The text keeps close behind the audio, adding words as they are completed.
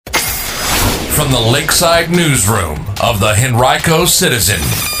from the Lakeside Newsroom of the Henrico Citizen,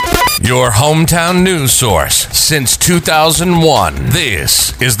 your hometown news source since 2001.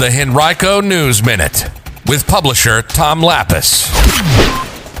 This is the Henrico News Minute with publisher Tom Lappas.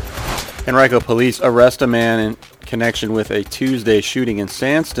 Henrico police arrest a man in connection with a Tuesday shooting in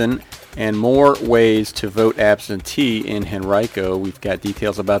Sandston, and more ways to vote absentee in Henrico. We've got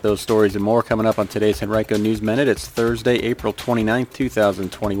details about those stories and more coming up on today's Henrico News Minute. It's Thursday, April 29th,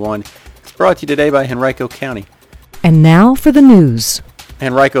 2021. It's brought to you today by Henrico County. And now for the news.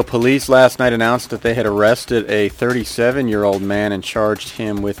 Henrico police last night announced that they had arrested a 37-year-old man and charged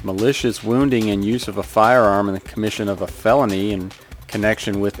him with malicious wounding and use of a firearm in the commission of a felony in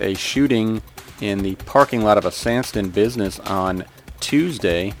connection with a shooting in the parking lot of a Sandston business on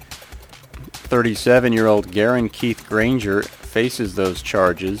Tuesday. 37-year-old Garen Keith Granger faces those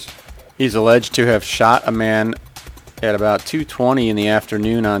charges. He's alleged to have shot a man at about 2:20 in the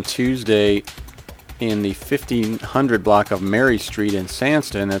afternoon on Tuesday in the 1500 block of Mary Street in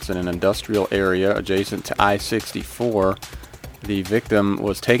Sandston. That's in an industrial area adjacent to I-64. The victim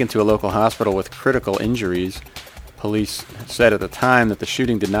was taken to a local hospital with critical injuries. Police said at the time that the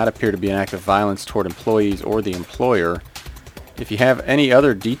shooting did not appear to be an act of violence toward employees or the employer. If you have any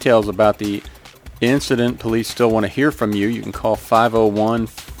other details about the incident, police still want to hear from you. You can call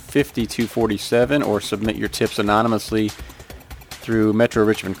 501-5247 or submit your tips anonymously through Metro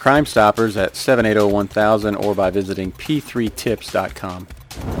Richmond Crime Stoppers at 780-1000 or by visiting p3tips.com.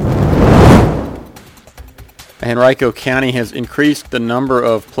 Henrico County has increased the number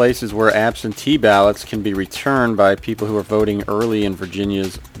of places where absentee ballots can be returned by people who are voting early in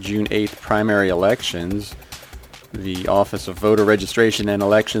Virginia's June 8th primary elections. The Office of Voter Registration and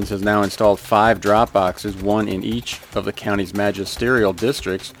Elections has now installed 5 drop boxes, one in each of the county's magisterial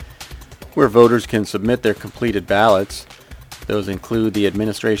districts, where voters can submit their completed ballots. Those include the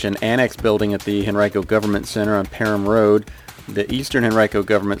Administration Annex Building at the Henrico Government Center on Parham Road, the Eastern Henrico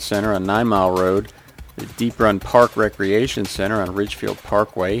Government Center on 9 Mile Road, the Deep Run Park Recreation Center on Ridgefield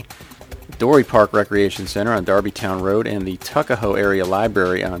Parkway, Dory Park Recreation Center on Darbytown Road, and the Tuckahoe Area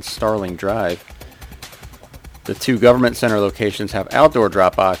Library on Starling Drive. The 2 government center locations have outdoor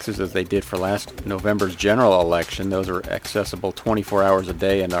drop boxes as they did for last November's general election. Those are accessible 24 hours a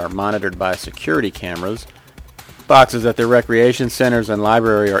day and are monitored by security cameras. Boxes at the recreation centers and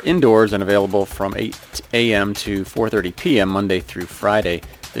library are indoors and available from 8 a.m. to 4:30 p.m. Monday through Friday.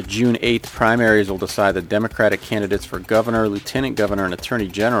 The June 8th primaries will decide the Democratic candidates for governor, lieutenant governor, and attorney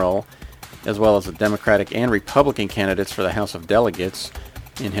general, as well as the Democratic and Republican candidates for the House of Delegates.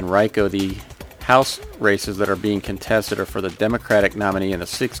 In Henrico, the House races that are being contested are for the Democratic nominee in the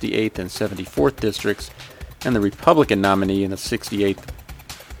 68th and 74th districts and the Republican nominee in the 68th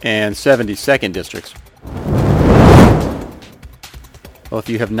and 72nd districts. Well, if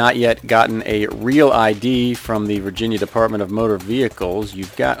you have not yet gotten a real ID from the Virginia Department of Motor Vehicles,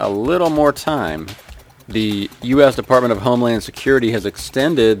 you've got a little more time. The U.S. Department of Homeland Security has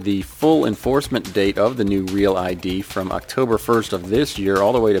extended the full enforcement date of the new Real ID from October 1st of this year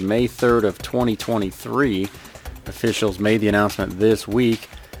all the way to May 3rd of 2023. Officials made the announcement this week.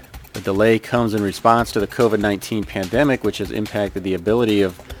 The delay comes in response to the COVID-19 pandemic, which has impacted the ability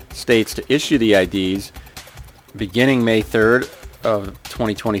of states to issue the IDs. Beginning May 3rd of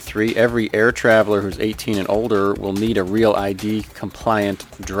 2023, every air traveler who's 18 and older will need a Real ID compliant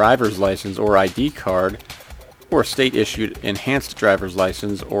driver's license or ID card, or a state-issued enhanced driver's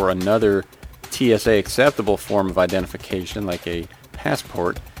license or another TSA acceptable form of identification like a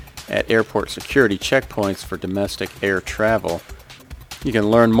passport at airport security checkpoints for domestic air travel. You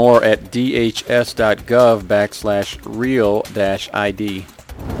can learn more at dhs.gov/real-ID.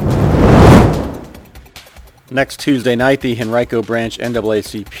 Next Tuesday night, the Henrico Branch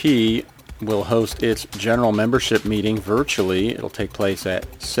NAACP will host its general membership meeting virtually. It'll take place at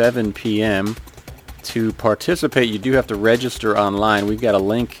 7 p.m. To participate, you do have to register online. We've got a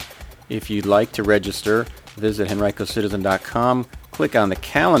link if you'd like to register. Visit henricocitizen.com, click on the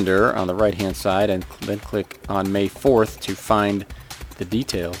calendar on the right-hand side, and then click on May 4th to find the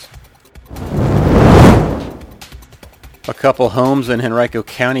details. A couple homes in Henrico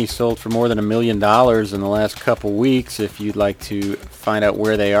County sold for more than $1 million in the last couple weeks. If you'd like to find out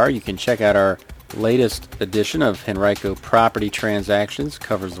where they are, you can check out our latest edition of Henrico Property Transactions.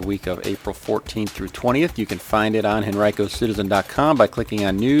 Covers the week of April 14th through 20th. You can find it on henricocitizen.com by clicking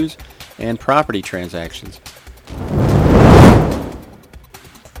on News and Property Transactions.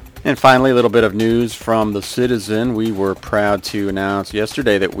 And finally, a little bit of news from the Citizen. We were proud to announce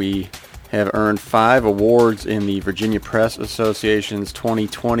yesterday that we have earned 5 awards in the Virginia Press Association's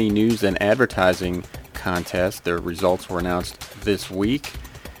 2020 News and Advertising Contest. Their results were announced this week.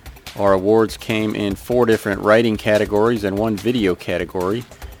 Our awards came in 4 different writing categories and 1 video category.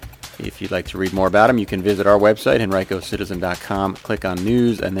 If you'd like to read more about them, you can visit our website, henricocitizen.com, click on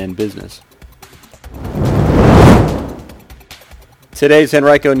News, and then Business. Today's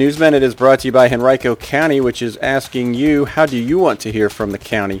Henrico News Minute is brought to you by Henrico County, which is asking you, how do you want to hear from the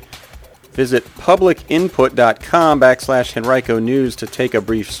county? Visit publicinput.com/Henrico News to take a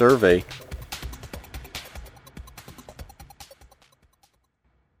brief survey.